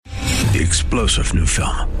The explosive new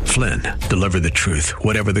film, Flynn, deliver the truth,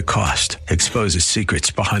 whatever the cost, exposes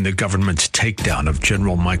secrets behind the government's takedown of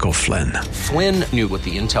General Michael Flynn. Flynn knew what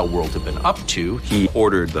the intel world had been up to. He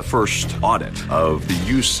ordered the first audit of the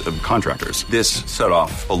use of contractors. This set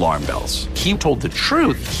off alarm bells. He told the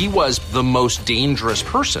truth. He was the most dangerous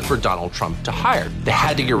person for Donald Trump to hire. They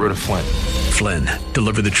had to get rid of Flynn. Flynn,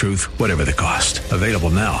 deliver the truth, whatever the cost. Available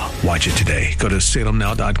now. Watch it today. Go to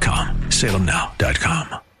salemnow.com.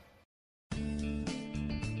 salemnow.com.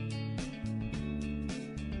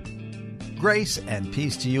 Grace and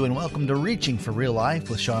peace to you, and welcome to Reaching for Real Life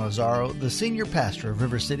with Sean Azzaro, the senior pastor of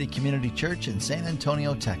River City Community Church in San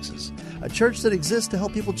Antonio, Texas. A church that exists to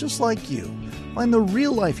help people just like you find the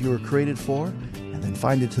real life you were created for and then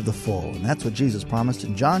find it to the full. And that's what Jesus promised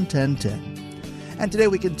in John 10:10. And today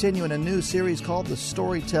we continue in a new series called The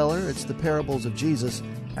Storyteller. It's the parables of Jesus.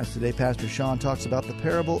 As today Pastor Sean talks about the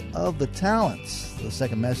parable of the talents. The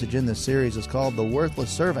second message in this series is called The Worthless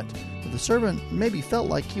Servant. The servant maybe felt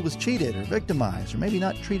like he was cheated or victimized or maybe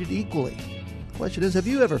not treated equally. The question is, have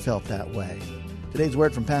you ever felt that way? Today's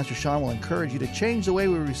word from Pastor Sean will encourage you to change the way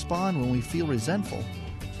we respond when we feel resentful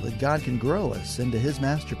so that God can grow us into His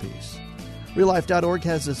masterpiece. RealLife.org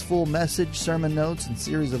has this full message, sermon notes, and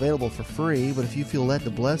series available for free, but if you feel led to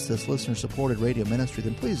bless this listener-supported radio ministry,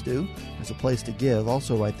 then please do. There's a place to give,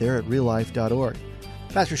 also right there at RealLife.org.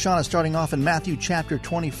 Pastor Sean is starting off in Matthew chapter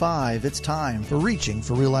 25. It's time for Reaching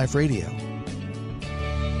for Real Life Radio.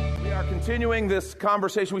 We are continuing this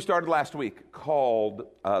conversation we started last week called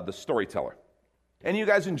The Storyteller. Any of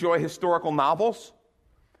you guys enjoy historical novels?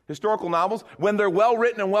 Historical novels, when they're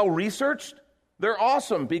well-written and well-researched, they're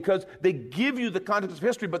awesome because they give you the context of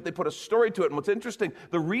history, but they put a story to it. And what's interesting,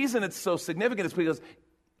 the reason it's so significant is because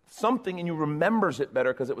something in you remembers it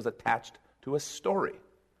better because it was attached to a story.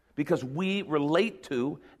 Because we relate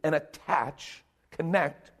to and attach,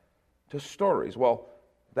 connect to stories. Well,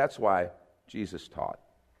 that's why Jesus taught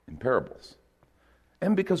in parables.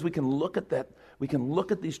 And because we can look at that, we can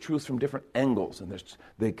look at these truths from different angles, and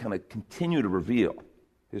they kind of continue to reveal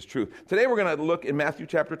His truth. Today we're going to look in Matthew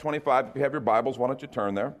chapter 25. If you have your Bibles, why don't you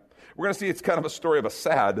turn there? We're going to see it's kind of a story of a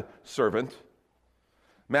sad servant.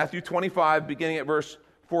 Matthew 25, beginning at verse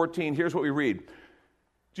 14, here's what we read.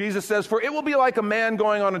 Jesus says, "For it will be like a man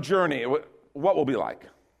going on a journey." What will be like?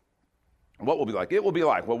 What will be like? It will be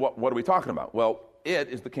like. Well, what are we talking about? Well, it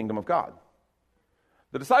is the kingdom of God.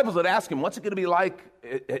 The disciples would ask Him, what's it going to be like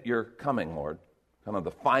at your coming, Lord? Kind of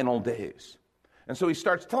the final days. And so He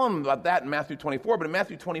starts telling them about that in Matthew 24, but in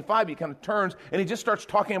Matthew 25, He kind of turns and He just starts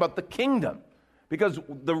talking about the kingdom. Because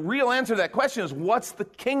the real answer to that question is, what's the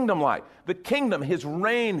kingdom like? The kingdom, His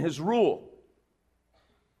reign, His rule,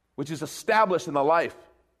 which is established in the life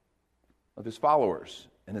of His followers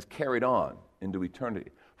and is carried on into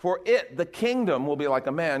eternity. For it, the kingdom, will be like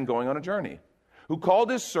a man going on a journey, who called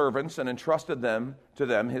his servants and entrusted to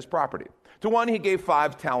them his property. To one he gave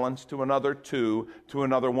 5 talents, to another 2, to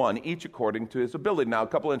another 1, each according to his ability. Now, a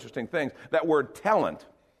couple interesting things. That word talent,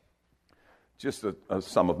 just a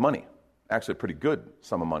sum of money. Actually, a pretty good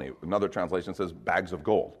sum of money. Another translation says bags of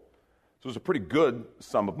gold. So it's a pretty good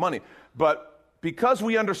sum of money. But because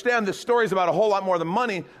we understand this story is about a whole lot more than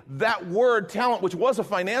money, that word talent, which was a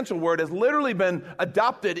financial word, has literally been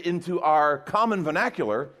adopted into our common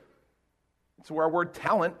vernacular. It's where our word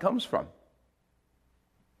talent comes from.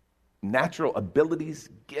 Natural abilities,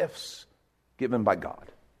 gifts given by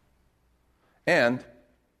God. And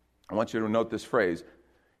I want you to note this phrase.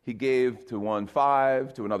 He gave to one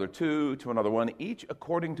 5, to another 2, to another 1, each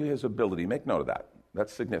according to his ability. Make note of that.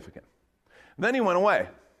 That's significant. And then he went away.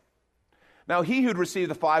 Now he who'd received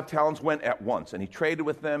the 5 talents went at once, and he traded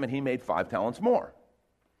with them, and he made 5 talents more.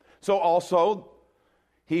 So also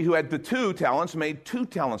he who had the 2 talents made 2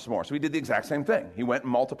 talents more. So he did the exact same thing. He went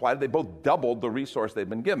and multiplied it. They both doubled the resource they'd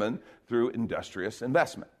been given through industrious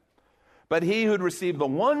investment. But he who'd received the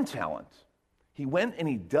 1 talent, he went and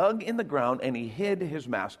he dug in the ground and he hid his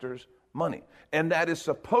master's money. And that is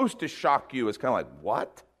supposed to shock you. It's kind of like,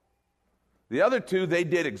 what? The other 2, they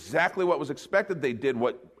did exactly what was expected. They did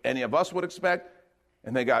what any of us would expect,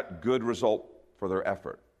 and they got good result for their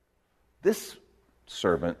effort. This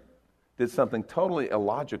servant did something totally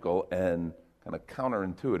illogical and kind of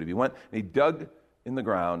counterintuitive. He went and he dug in the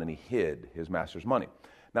ground and he hid his master's money.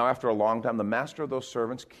 Now, after a long time, the master of those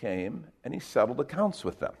servants came and he settled accounts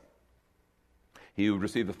with them. He who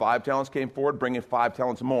received the 5 talents came forward, bringing 5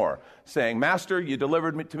 talents more, saying, "Master, you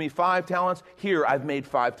delivered to me 5 talents. Here, I've made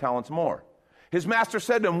 5 talents more." His master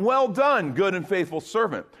said to him, "Well done, good and faithful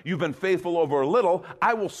servant. You've been faithful over a little.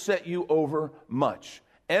 I will set you over much.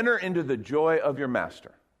 Enter into the joy of your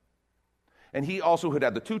master." And he also who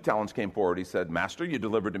had the 2 talents came forward. He said, Master, you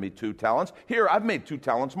delivered to me 2 talents. Here, I've made 2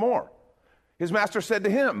 talents more. His master said to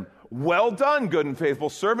him, well done, good and faithful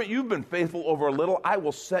servant. You've been faithful over a little. I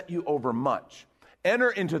will set you over much.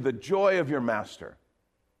 Enter into the joy of your master.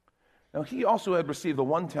 Now he also had received the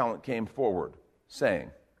 1 talent came forward,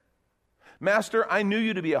 saying, Master, I knew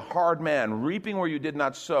you to be a hard man, reaping where you did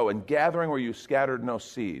not sow, and gathering where you scattered no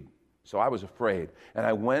seed. So I was afraid, and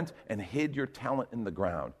I went and hid your talent in the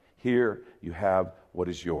ground. Here you have what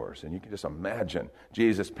is yours. And you can just imagine,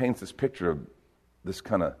 Jesus paints this picture of this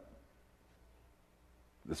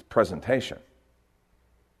presentation.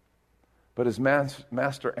 But his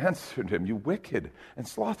master answered him, you wicked and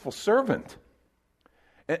slothful servant.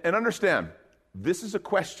 And understand, this is a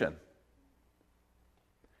question.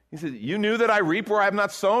 He said, you knew that I reap where I have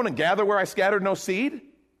not sown and gather where I scattered no seed?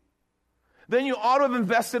 Then you ought to have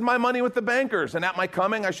invested my money with the bankers, and at my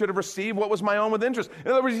coming I should have received what was my own with interest.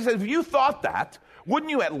 In other words, he said, if you thought that, wouldn't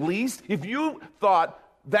you at least, if you thought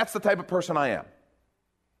that's the type of person I am,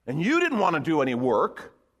 and you didn't want to do any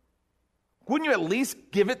work, wouldn't you at least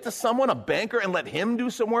give it to someone, a banker, and let him do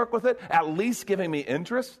some work with it, at least giving me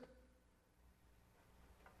interest?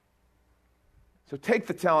 So take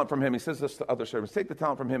the talent from him. He says this to other servants. Take the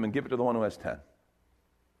talent from him and give it to the one who has 10.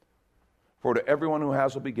 For to everyone who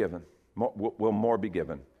has will be given, will more be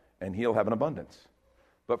given, and he'll have an abundance.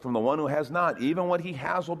 But from the one who has not, even what he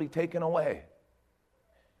has will be taken away.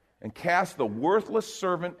 And cast the worthless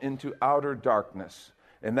servant into outer darkness.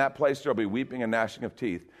 In that place there will be weeping and gnashing of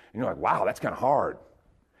teeth. And you're like, wow, that's kind of hard.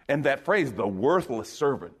 And that phrase, the worthless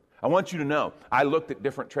servant. I want you to know, I looked at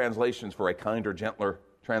different translations for a kinder, gentler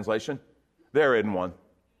translation. There isn't one.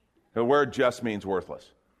 The word just means worthless.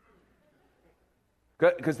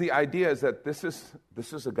 Because the idea is that this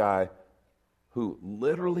is a guy who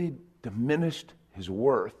literally diminished his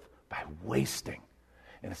worth by wasting.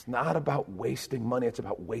 And it's not about wasting money, it's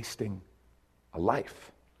about wasting a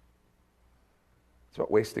life. It's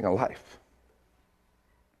about wasting a life.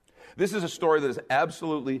 This is a story that is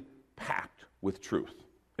absolutely packed with truth.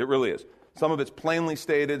 It really is. Some of it's plainly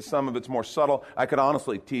stated, some of it's more subtle. I could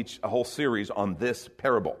honestly teach a whole series on this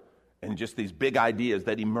parable and just these big ideas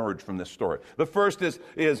that emerge from this story. The first is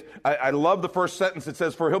I love the first sentence. It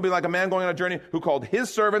says, for he'll be like a man going on a journey who called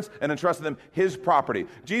his servants and entrusted them his property.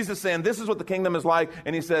 Jesus is saying, this is what the kingdom is like.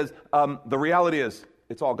 And he says, the reality is,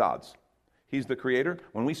 it's all God's. He's the creator.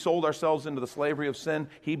 When we sold ourselves into the slavery of sin,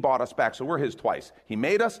 he bought us back. So we're his twice. He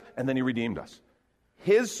made us, and then he redeemed us.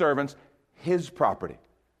 His servants, his property.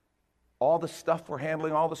 All the stuff we're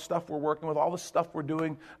handling, all the stuff we're working with, all the stuff we're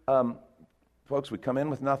doing, folks, we come in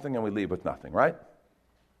with nothing and we leave with nothing, right?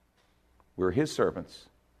 We're his servants.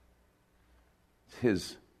 It's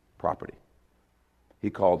his property. He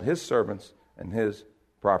called his servants and his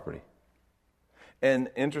property.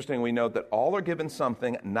 And interesting, we note that all are given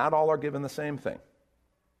something, not all are given the same thing.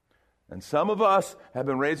 And some of us have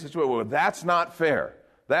been raised this way, well, that's not fair.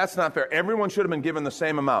 That's not fair. Everyone should have been given the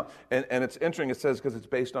same amount. And it's interesting, it says, because it's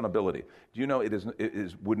based on ability. Do you know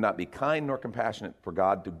it would not be kind nor compassionate for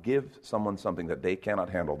God to give someone something that they cannot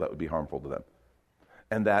handle that would be harmful to them?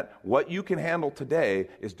 And that what you can handle today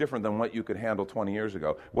is different than what you could handle 20 years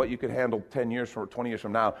ago. What you could handle 20 years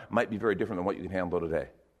from now might be very different than what you can handle today.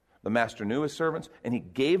 The master knew his servants, and he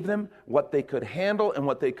gave them what they could handle and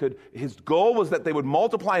what they could. His goal was that they would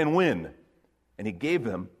multiply and win. And he gave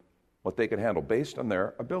them what they could handle based on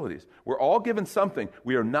their abilities. We're all given something.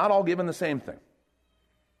 We are not all given the same thing.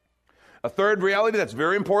 A third reality that's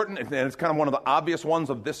very important, and it's kind of one of the obvious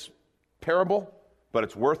ones of this parable, but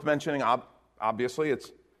it's worth mentioning, obviously,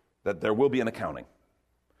 it's that there will be an accounting.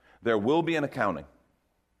 There will be an accounting.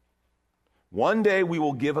 One day we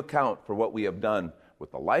will give account for what we have done with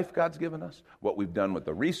the life God's given us, what we've done with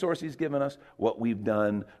the resources He's given us, what we've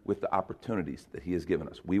done with the opportunities that He has given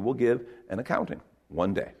us. We will give an accounting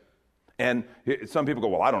one day. And some people go,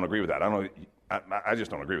 well, I don't agree with that. I just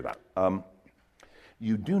don't agree with that.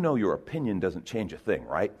 You do know your opinion doesn't change a thing,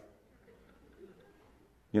 right?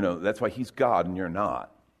 You know, that's why He's God and you're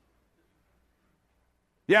not.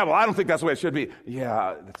 Yeah, well, I don't think that's the way it should be.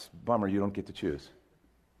 Yeah, that's a bummer. You don't get to choose.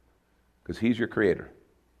 Because He's your creator.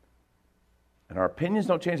 And our opinions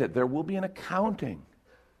don't change that. There will be an accounting.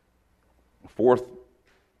 Fourth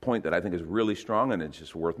point that I think is really strong, and it's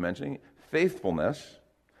just worth mentioning, faithfulness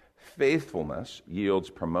yields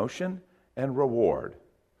promotion and reward,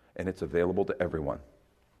 and it's available to everyone.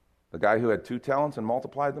 The guy who had 2 talents and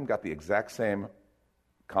multiplied them got the exact same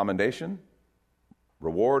commendation,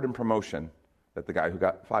 reward, and promotion that the guy who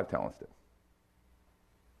got 5 talents did.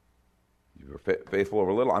 You were faithful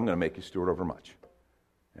over little, I'm going to make you steward over much.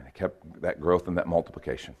 And it kept that growth and that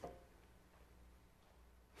multiplication.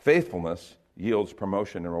 Faithfulness yields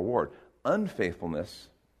promotion and reward. Unfaithfulness,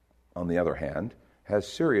 on the other hand, has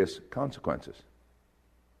serious consequences.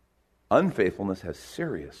 Unfaithfulness has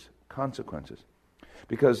serious consequences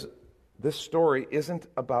because this story isn't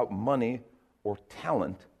about money or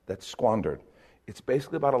talent that's squandered. It's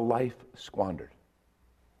basically about a life squandered.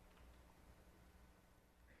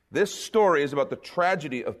 This story is about the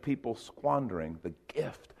tragedy of people squandering the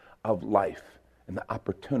gift of life and the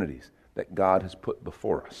opportunities that God has put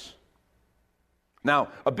before us. Now,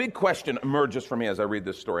 a big question emerges for me as I read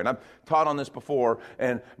this story, and I've taught on this before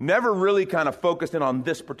and never really kind of focused in on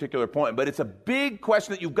this particular point, but it's a big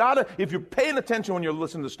question that you've got to, if you're paying attention when you're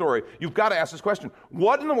listening to the story, you've got to ask this question.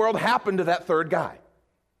 What in the world happened to that third guy?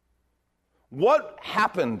 What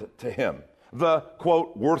happened to him, the,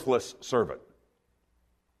 quote, worthless servant?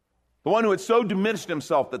 The one who had so diminished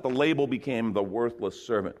himself that the label became the worthless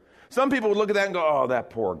servant. Some people would look at that and go, oh,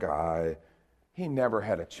 that poor guy. He never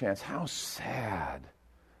had a chance. How sad.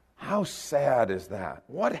 How sad is that?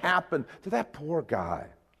 What happened to that poor guy?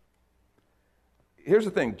 Here's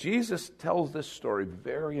the thing. Jesus tells this story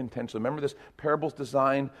very intentionally. Remember, this parable's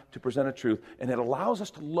designed to present a truth, and it allows us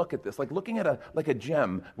to look at this, like looking at a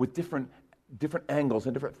gem with different angles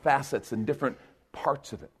and different facets and different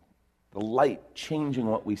parts of it. The light changing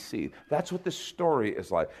what we see. That's what this story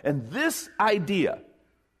is like. And this idea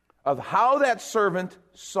of how that servant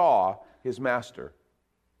saw his master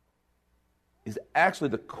is actually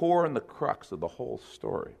the core and the crux of the whole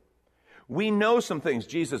story. We know some things.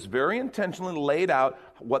 Jesus very intentionally laid out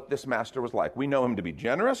what this master was like. We know him to be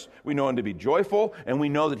generous, we know him to be joyful, and we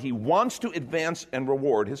know that he wants to advance and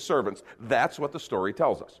reward his servants. That's what the story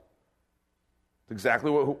tells us. It's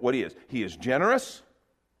exactly what he is. He is generous,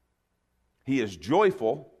 he is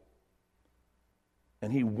joyful,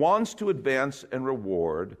 and he wants to advance and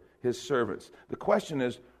reward his servants. The question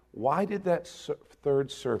is, why did that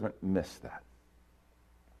third servant miss that?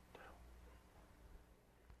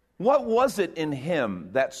 What was it in him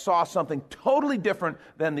that saw something totally different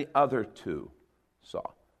than the other two saw?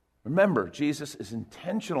 Remember, Jesus is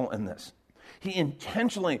intentional in this. He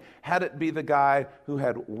intentionally had it be the guy who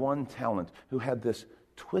had one talent, who had this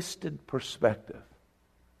twisted perspective.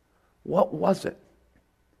 What was it?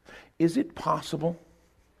 Is it possible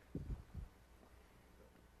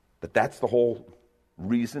that that's the whole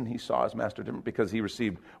reason he saw his master different? Because he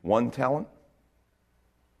received one talent?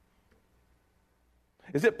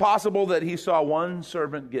 Is it possible that he saw one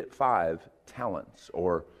servant get 5 talents?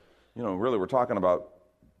 Or, really we're talking about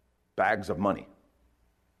bags of money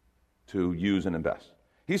to use and invest.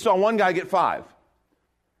 He saw one guy get 5.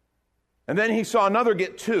 And then he saw another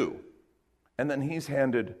get 2. And then he's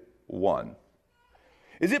handed 1.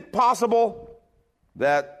 Is it possible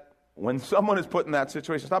that when someone is put in that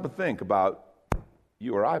situation, stop and think about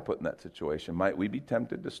you or I put in that situation, might we be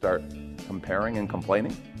tempted to start comparing and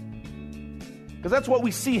complaining? Because that's what we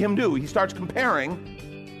see him do. He starts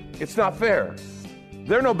comparing. It's not fair.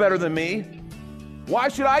 They're no better than me. Why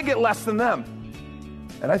should I get less than them?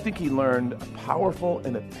 And I think he learned a powerful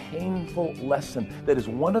and a painful lesson that is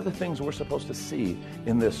one of the things we're supposed to see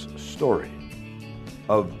in this story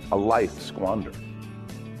of a life squandered.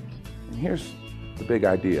 And here's the big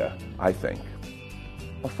idea, I think.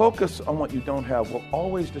 A focus on what you don't have will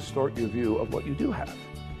always distort your view of what you do have.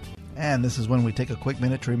 And this is when we take a quick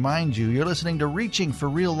minute to remind you you're listening to Reaching for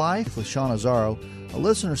Real Life with Sean Azzaro, a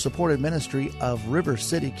listener-supported ministry of River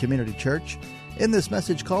City Community Church, in this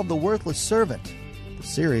message called The Worthless Servant. The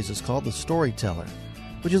series is called The Storyteller,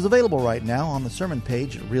 which is available right now on the sermon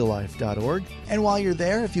page at reallife.org. And while you're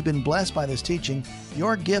there, if you've been blessed by this teaching,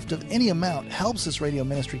 your gift of any amount helps this radio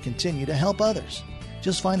ministry continue to help others.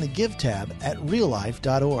 Just find the Give tab at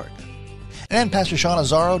reallife.org. And Pastor Sean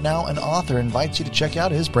Azzaro, now an author, invites you to check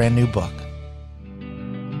out his brand new book.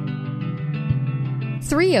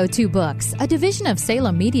 302 Books, a division of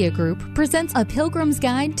Salem Media Group, presents A Pilgrim's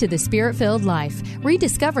Guide to the Spirit-Filled Life,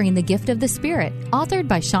 Rediscovering the Gift of the Spirit, authored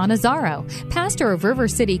by Sean Azzaro, pastor of River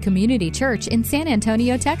City Community Church in San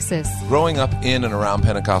Antonio, Texas. Growing up in and around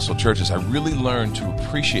Pentecostal churches, I really learned to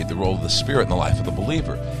appreciate the role of the Spirit in the life of the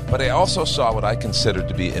believer. But I also saw what I considered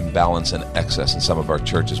to be imbalance and excess in some of our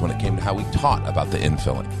churches when it came to how we taught about the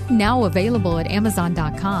infilling. Now available at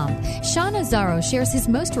Amazon.com, Sean Azzaro shares his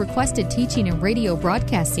most requested teaching and radio broadcast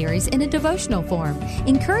series in a devotional form,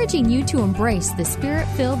 encouraging you to embrace the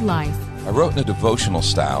Spirit-filled life. I wrote in a devotional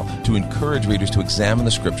style to encourage readers to examine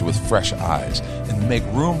the Scripture with fresh eyes and make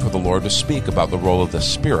room for the Lord to speak about the role of the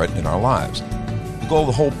Spirit in our lives. The goal of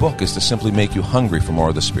the whole book is to simply make you hungry for more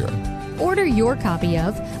of the Spirit. Order your copy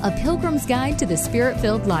of A Pilgrim's Guide to the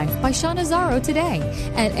Spirit-Filled Life by Sean Azzaro today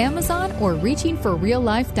at Amazon or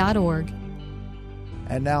reachingforreallife.org.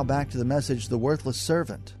 And now back to the message, The Worthless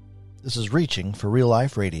Servant. This is Reaching for Real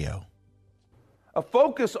Life Radio. A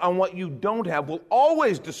focus on what you don't have will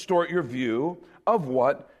always distort your view of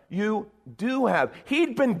what you do have.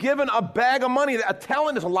 He'd been given a bag of money. A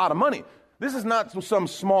talent is a lot of money. This is not some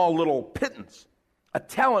small little pittance. A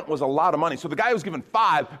talent was a lot of money. So the guy who was given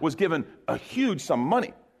 5 was given a huge sum of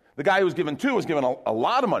money. The guy who was given 2 was given a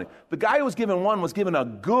lot of money. The guy who was given 1 was given a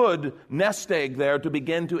good nest egg there to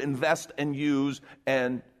begin to invest and use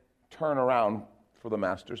and turn around for the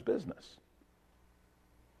master's business.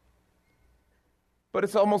 But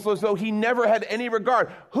it's almost as though he never had any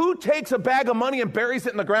regard. Who takes a bag of money and buries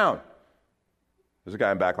it in the ground? There's a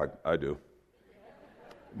guy in back like, I do.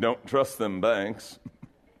 Don't trust them banks.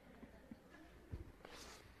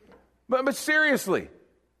 But seriously,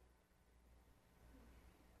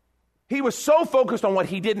 he was so focused on what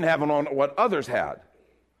he didn't have and on what others had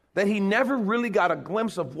that he never really got a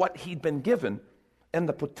glimpse of what he'd been given and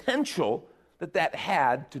the potential that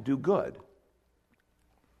had to do good.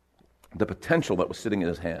 The potential that was sitting in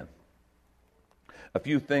his hand. A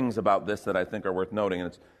few things about this that I think are worth noting, and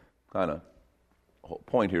it's kind of a whole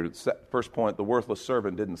point here. First point, the worthless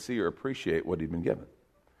servant didn't see or appreciate what he'd been given.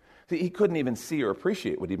 See, he couldn't even see or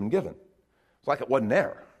appreciate what he'd been given. It's like it wasn't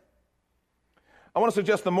there. I want to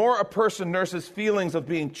suggest the more a person nurses feelings of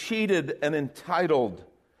being cheated and entitled,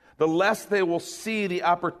 the less they will see the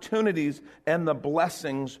opportunities and the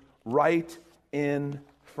blessings right in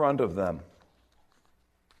front of them.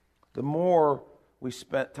 The more we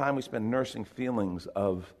spend nursing feelings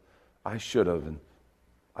of, I should have, and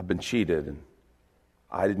I've been cheated, and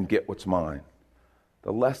I didn't get what's mine,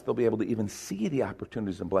 the less they'll be able to even see the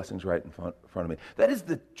opportunities and blessings right in front of me. That is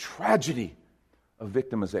the tragedy of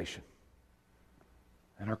victimization.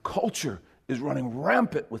 And our culture is running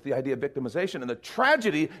rampant with the idea of victimization. And the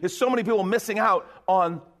tragedy is so many people missing out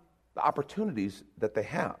on the opportunities that they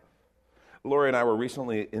have. Lori and I were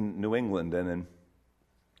recently in New England, and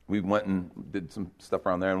we went and did some stuff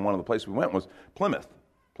around there, and one of the places we went was Plymouth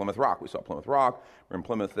Rock. We saw Plymouth Rock. We're in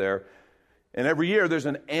Plymouth there. And every year there's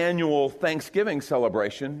an annual Thanksgiving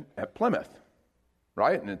celebration at Plymouth,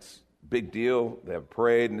 right? And it's a big deal. They have a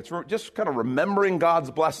parade, and it's just kind of remembering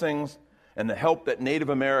God's blessings and the help that Native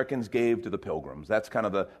Americans gave to the Pilgrims. That's kind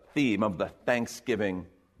of the theme of the Thanksgiving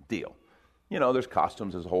deal. You know, there's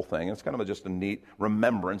costumes, there's a whole thing. It's kind of just a neat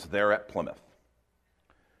remembrance there at Plymouth.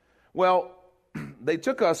 Well, they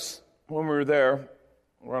took us, when we were there,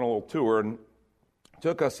 we're on a little tour, and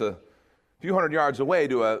took us a few hundred yards away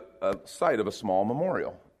to a site of a small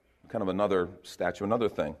memorial, kind of another statue, another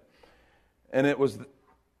thing. And it was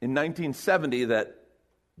in 1970 that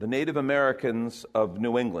the Native Americans of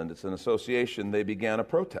New England, it's an association, they began a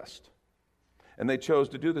protest. And they chose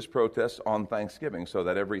to do this protest on Thanksgiving, so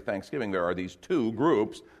that every Thanksgiving there are these two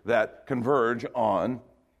groups that converge on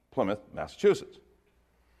Plymouth, Massachusetts.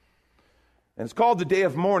 And it's called the Day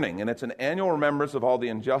of Mourning, and it's an annual remembrance of all the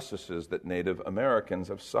injustices that Native Americans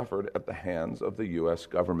have suffered at the hands of the U.S.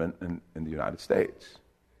 government in the United States.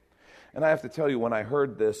 And I have to tell you, when I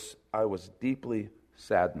heard this, I was deeply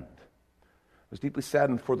saddened. I was deeply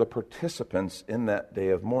saddened for the participants in that day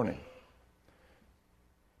of mourning,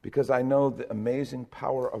 because I know the amazing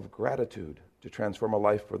power of gratitude to transform a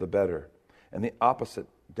life for the better, and the opposite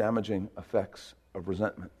damaging effects of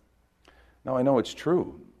resentment. Now, I know it's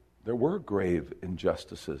true. There were grave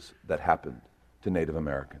injustices that happened to Native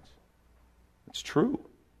Americans. It's true.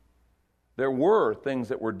 There were things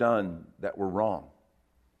that were done that were wrong.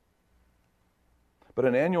 But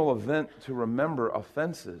an annual event to remember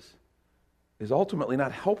offenses is ultimately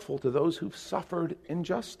not helpful to those who've suffered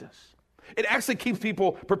injustice. It actually keeps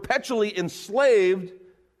people perpetually enslaved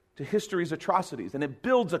to history's atrocities, and it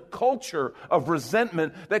builds a culture of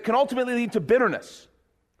resentment that can ultimately lead to bitterness.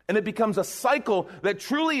 And it becomes a cycle that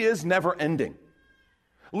truly is never ending.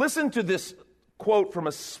 Listen to this quote from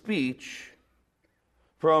a speech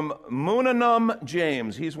from Munanum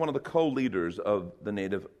James. He's one of the co-leaders of the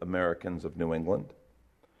Native Americans of New England.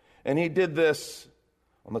 And he did this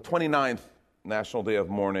on the 29th National Day of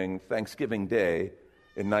Mourning, Thanksgiving Day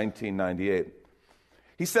in 1998.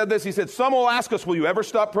 He said this, he said, "Some will ask us, will you ever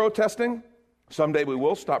stop protesting? Someday we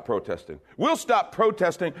will stop protesting. We'll stop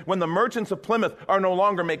protesting when the merchants of Plymouth are no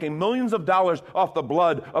longer making millions of dollars off the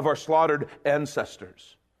blood of our slaughtered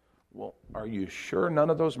ancestors." Well, are you sure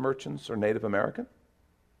none of those merchants are Native American?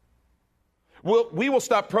 We will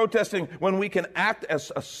stop protesting when we can act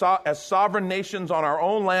as sovereign nations on our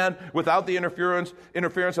own land without the interference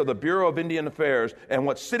of the Bureau of Indian Affairs and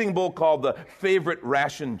what Sitting Bull called the favorite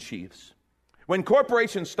ration chiefs. When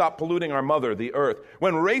corporations stop polluting our mother, the earth,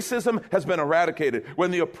 when racism has been eradicated,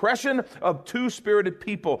 when the oppression of two-spirited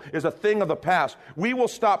people is a thing of the past, we will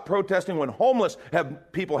stop protesting when homeless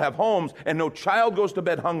people have homes and no child goes to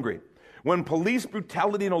bed hungry. When police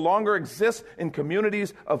brutality no longer exists in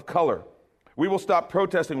communities of color, we will stop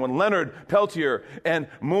protesting when Leonard Peltier and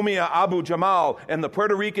Mumia Abu Jamal and the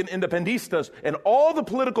Puerto Rican Independistas and all the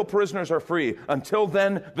political prisoners are free. Until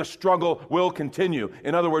then, the struggle will continue.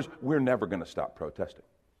 In other words, we're never going to stop protesting.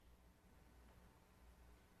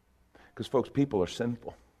 Because, folks, people are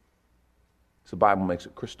sinful. So the Bible makes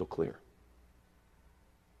it crystal clear.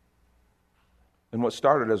 And what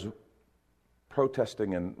started as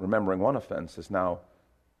protesting and remembering one offense is now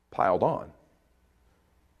piled on.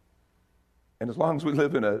 And as long as we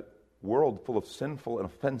live in a world full of sinful and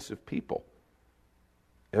offensive people,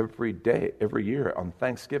 every day, every year on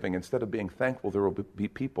Thanksgiving, instead of being thankful, there will be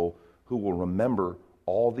people who will remember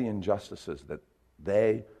all the injustices that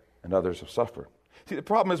they and others have suffered. See, the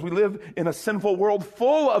problem is we live in a sinful world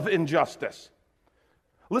full of injustice.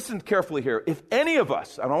 Listen carefully here. If any of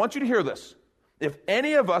us, and I want you to hear this, if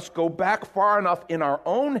any of us go back far enough in our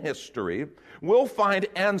own history, we'll find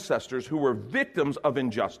ancestors who were victims of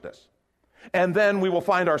injustice. And then we will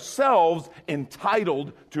find ourselves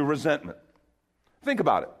entitled to resentment. Think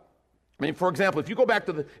about it. I mean, for example, if you go back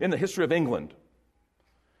to in the history of England,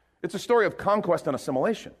 it's a story of conquest and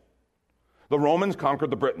assimilation. The Romans conquered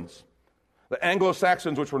the Britons. The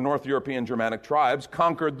Anglo-Saxons, which were North European Germanic tribes,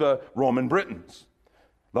 conquered the Roman Britons.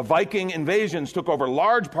 The Viking invasions took over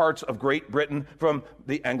large parts of Great Britain from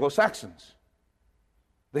the Anglo-Saxons.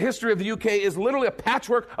 The history of the UK is literally a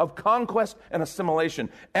patchwork of conquest and assimilation,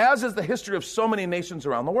 as is the history of so many nations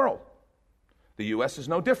around the world. The U.S. is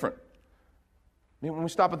no different. I mean, when we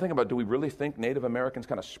stop and think about it, do we really think Native Americans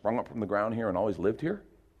kind of sprung up from the ground here and always lived here?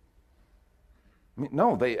 I mean,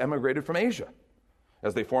 no, they emigrated from Asia.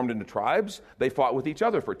 As they formed into tribes, they fought with each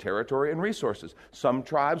other for territory and resources. Some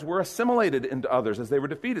tribes were assimilated into others as they were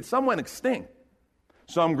defeated. Some went extinct.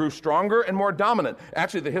 Some grew stronger and more dominant.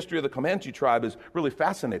 Actually, the history of the Comanche tribe is really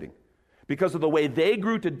fascinating because of the way they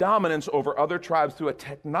grew to dominance over other tribes through a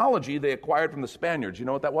technology they acquired from the Spaniards. You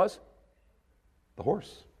know what that was? The horse.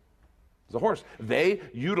 It was a horse. They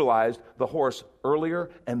utilized the horse earlier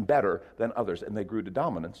and better than others, and they grew to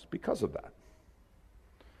dominance because of that.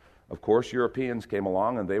 Of course, Europeans came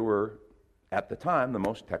along, and they were, at the time, the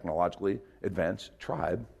most technologically advanced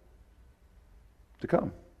tribe to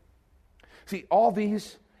come. See, all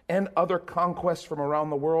these and other conquests from around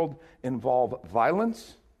the world involve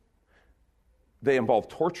violence, they involve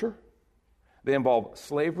torture, they involve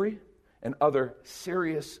slavery, and other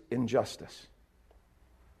serious injustice.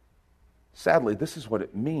 Sadly, this is what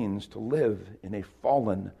it means to live in a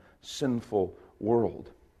fallen, sinful world.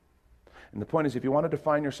 And the point is, if you want to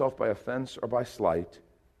define yourself by offense or by slight,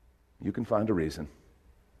 you can find a reason.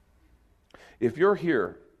 If you're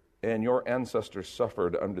here and your ancestors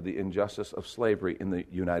suffered under the injustice of slavery in the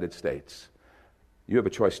United States, you have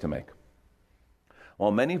a choice to make.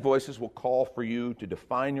 While many voices will call for you to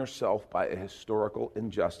define yourself by a historical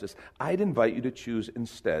injustice, I'd invite you to choose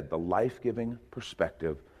instead the life-giving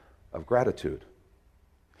perspective of gratitude.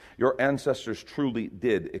 Your ancestors truly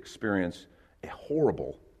did experience a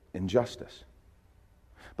horrible injustice.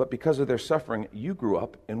 But because of their suffering, you grew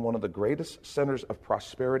up in one of the greatest centers of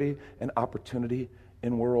prosperity and opportunity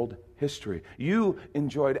in world history. You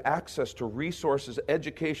enjoyed access to resources,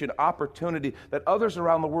 education, opportunity that others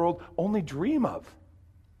around the world only dream of.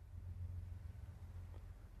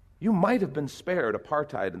 You might have been spared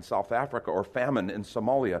apartheid in South Africa or famine in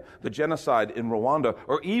Somalia, the genocide in Rwanda,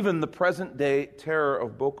 or even the present-day terror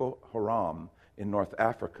of Boko Haram in North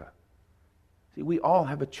Africa. See, we all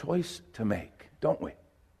have a choice to make, don't we?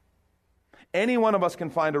 Any one of us can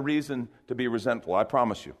find a reason to be resentful, I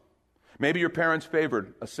promise you. Maybe your parents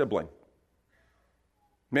favored a sibling.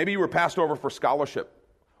 Maybe you were passed over for scholarship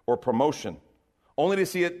or promotion, only to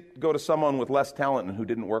see it go to someone with less talent and who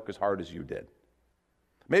didn't work as hard as you did.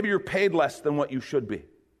 Maybe you're paid less than what you should be.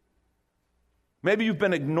 Maybe you've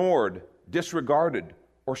been ignored, disregarded,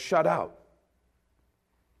 or shut out.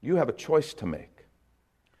 You have a choice to make.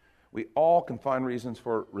 We all can find reasons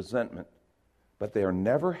for resentment, but they are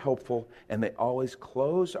never helpful, and they always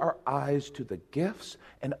close our eyes to the gifts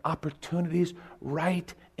and opportunities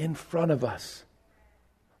right in front of us.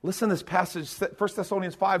 Listen to this passage, 1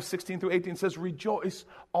 Thessalonians 5:16-18 says, "Rejoice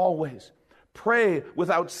always. Pray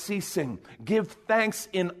without ceasing. Give thanks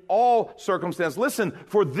in all circumstances." Listen,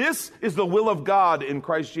 for this is the will of God in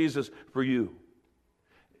Christ Jesus for you.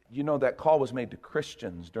 You know that call was made to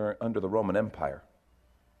Christians under the Roman Empire.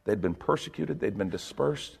 They'd been persecuted, they'd been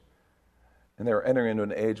dispersed, And they were entering into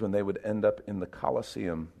an age when they would end up in the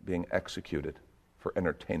Colosseum being executed for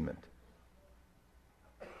entertainment.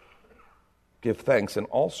 Give thanks in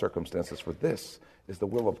all circumstances, for this is the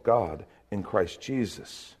will of God in Christ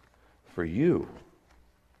Jesus for you.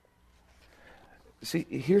 See,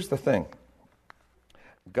 here's the thing.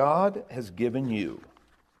 God has given you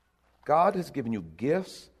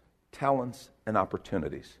gifts, talents, and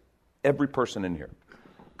opportunities. Every person in here.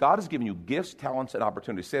 God has given you gifts, talents, and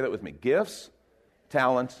opportunities. Say that with me. Gifts,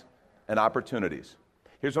 talents, and opportunities.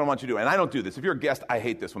 Here's what I want you to do. And I don't do this. If you're a guest, I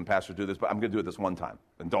hate this when pastors do this, but I'm going to do it this one time.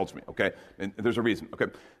 Indulge me, okay? And there's a reason, okay?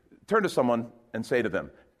 Turn to someone and say to them,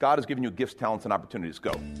 God has given you gifts, talents, and opportunities.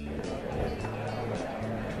 Go.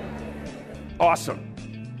 Awesome.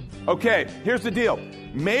 Okay, here's the deal.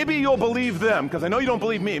 Maybe you'll believe them, because I know you don't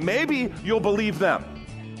believe me. Maybe you'll believe them.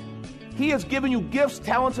 He has given you gifts,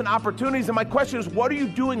 talents, and opportunities, and my question is, what are you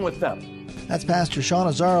doing with them? That's Pastor Sean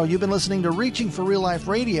Azzaro. You've been listening to Reaching for Real Life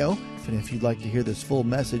Radio. And if you'd like to hear this full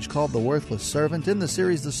message called The Worthless Servant in the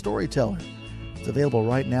series The Storyteller, it's available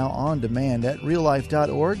right now on demand at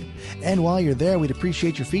reallife.org. And while you're there, we'd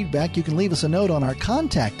appreciate your feedback. You can leave us a note on our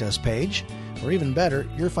Contact Us page. Or even better,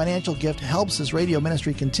 your financial gift helps this radio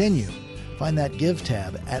ministry continue. Find that Give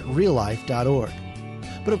tab at reallife.org.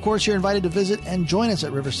 But of course, you're invited to visit and join us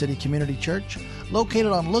at River City Community Church,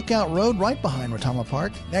 located on Lookout Road right behind Rotama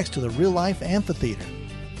Park, next to the Real Life Amphitheater.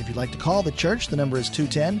 If you'd like to call the church, the number is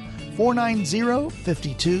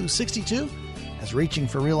 210-490-5262. As Reaching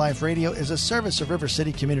for Real Life Radio is a service of River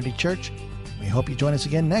City Community Church. We hope you join us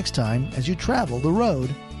again next time as you travel the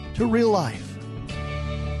road to real life.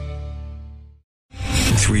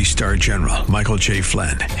 3-star General Michael J.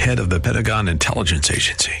 Flynn, head of the Pentagon Intelligence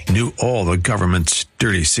Agency, knew all the government's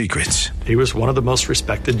dirty secrets. He was one of the most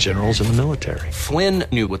respected generals in the military. Flynn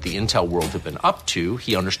knew what the intel world had been up to.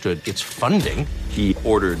 He understood its funding. He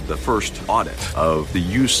ordered the first audit of the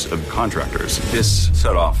use of contractors. This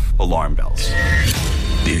set off alarm bells.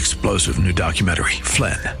 The explosive new documentary,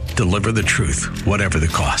 Flynn, Deliver the Truth, Whatever the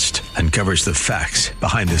Cost, uncovers the facts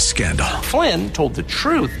behind this scandal. Flynn told the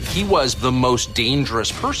truth. He was the most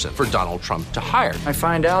dangerous person for Donald Trump to hire. I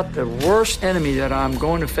find out the worst enemy that I'm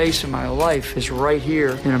going to face in my life is right here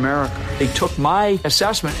in America. They took my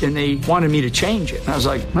assessment and they wanted me to change it. And I was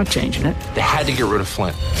like, I'm not changing it. They had to get rid of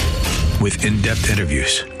Flynn. With in-depth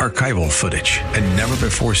interviews, archival footage, and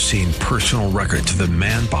never-before-seen personal records of the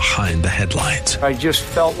man behind the headlines. I just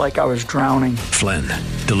felt like I was drowning. Flynn,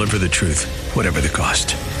 Deliver the Truth, Whatever the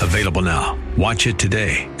Cost. Available now. Watch it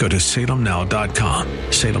today. Go to salemnow.com.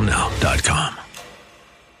 salemnow.com.